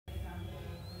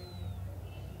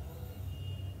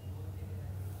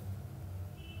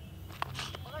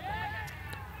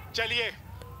चलिए,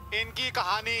 इनकी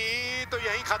कहानी तो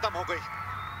यहीं खत्म हो गई।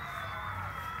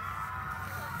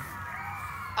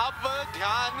 अब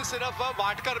ध्यान सिर्फ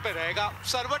वाडकर पे रहेगा।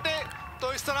 सरवटे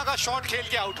तो इस तरह का शॉट खेल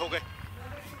के आउट हो गए।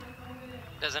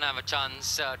 Doesn't have a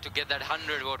chance to get that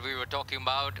 100 what we were talking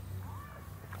about.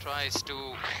 Tries to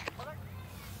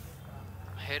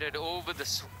hit it over the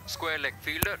square leg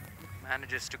fielder.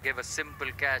 Manages to give a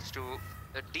simple catch to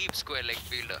the deep square leg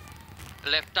fielder.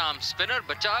 Left arm spinner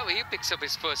Bachao, he picks up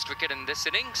his first wicket in this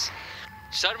innings.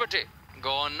 Sarvate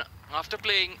gone after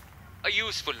playing a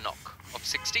useful knock of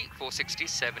 60 for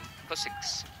 67 for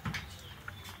 6.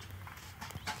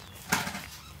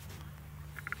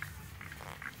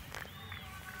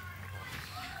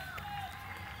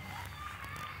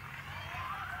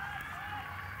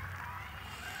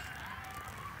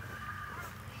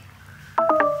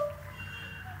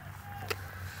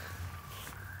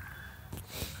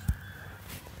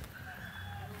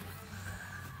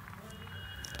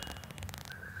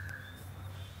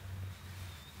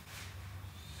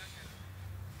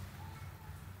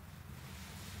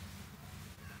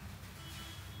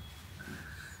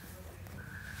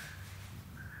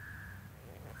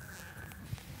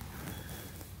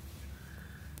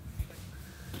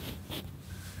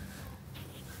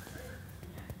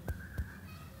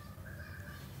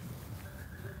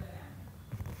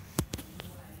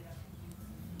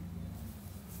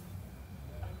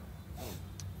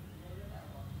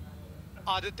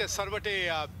 Aditya Sarwate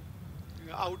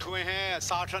out हुए हैं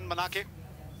 60 run बना के,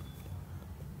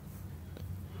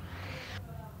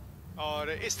 और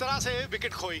इस तरह से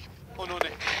wicket खोई उन्होंने।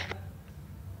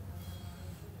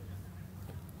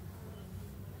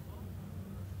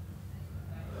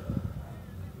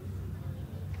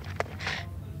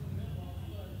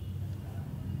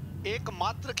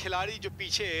 एकमात्र खिलाड़ी जो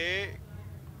पीछे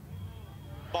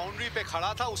बाउंड्री पे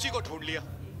खड़ा था उसी को ढूंढ लिया।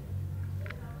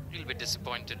 He'll be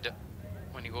disappointed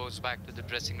when he goes back to the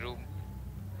dressing room.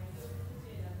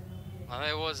 Well,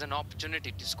 there was an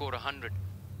opportunity to score 100.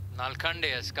 Nalkande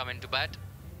has come into bat.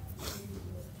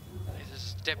 This is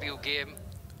his debut game.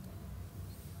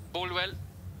 Bowled well.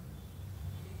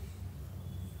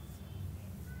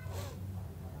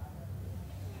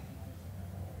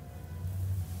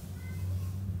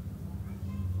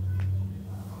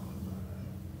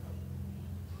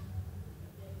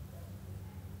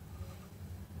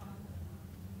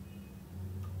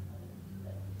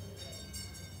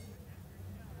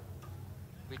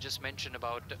 We just mentioned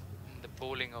about the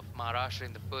bowling of Maharashtra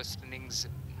in the first innings.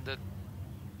 The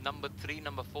number 3,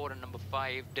 number 4 and number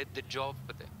 5 did the job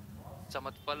for them.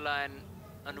 Samat Palla and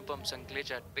Anupam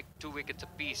Sanklecha had picked 2 wickets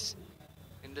apiece.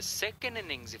 In the second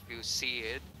innings, if you see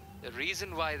it, the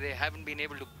reason why they haven't been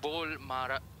able to bowl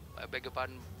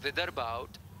Vidarbha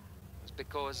out is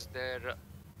because their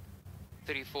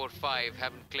 3, 4, 5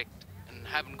 haven't clicked and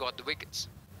haven't got the wickets.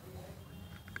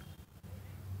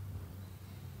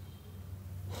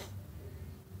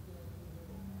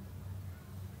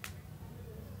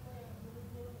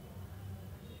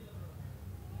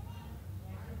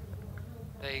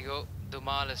 There you go.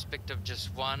 Dhumal has picked up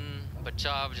just 1.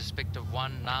 Bachao just picked up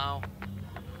 1 now.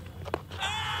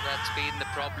 That's been the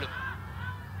problem.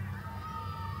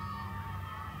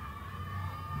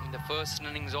 In the first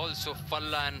innings also,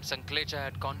 Falla and Sanklecha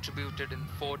had contributed in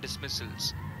 4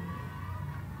 dismissals.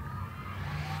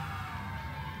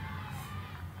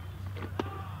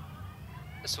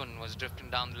 This one was drifting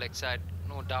down the leg side,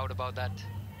 no doubt about that.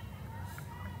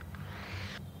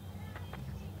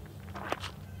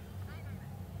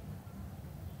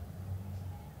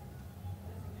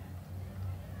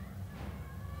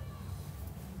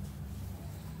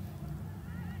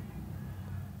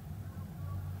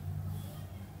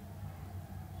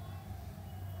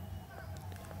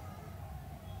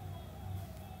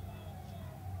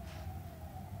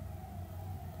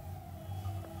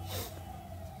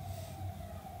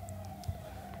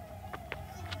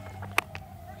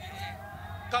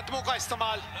 कदमों का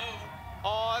इस्तेमाल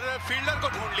और fielder को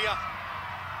ढूंढ लिया।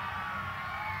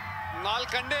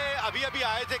 नालकंडे अभी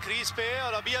आए थे क्रीज पे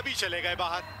और अभी चले गए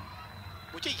बाहर।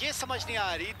 मुझे ये समझ नहीं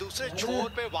आ रही, दूसरे छोर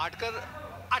पे वाडकर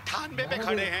 98 पे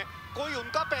खड़े हैं, कोई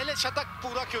उनका पहले शतक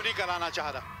पूरा क्यों नहीं कराना चाह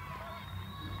रहा।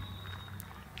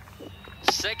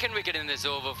 Second wicket in this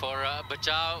over for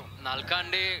Bachao.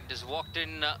 Nalkande just walked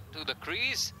in to the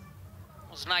crease.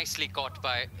 Was nicely caught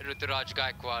by Ruturaj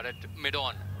Gaikwad at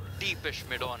mid-on. Deepish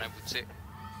mid-on, I would say.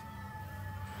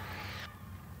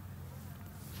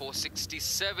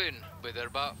 467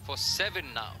 Vidarbha for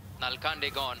 7 now.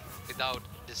 Nalkande gone without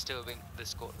disturbing the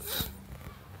scorers.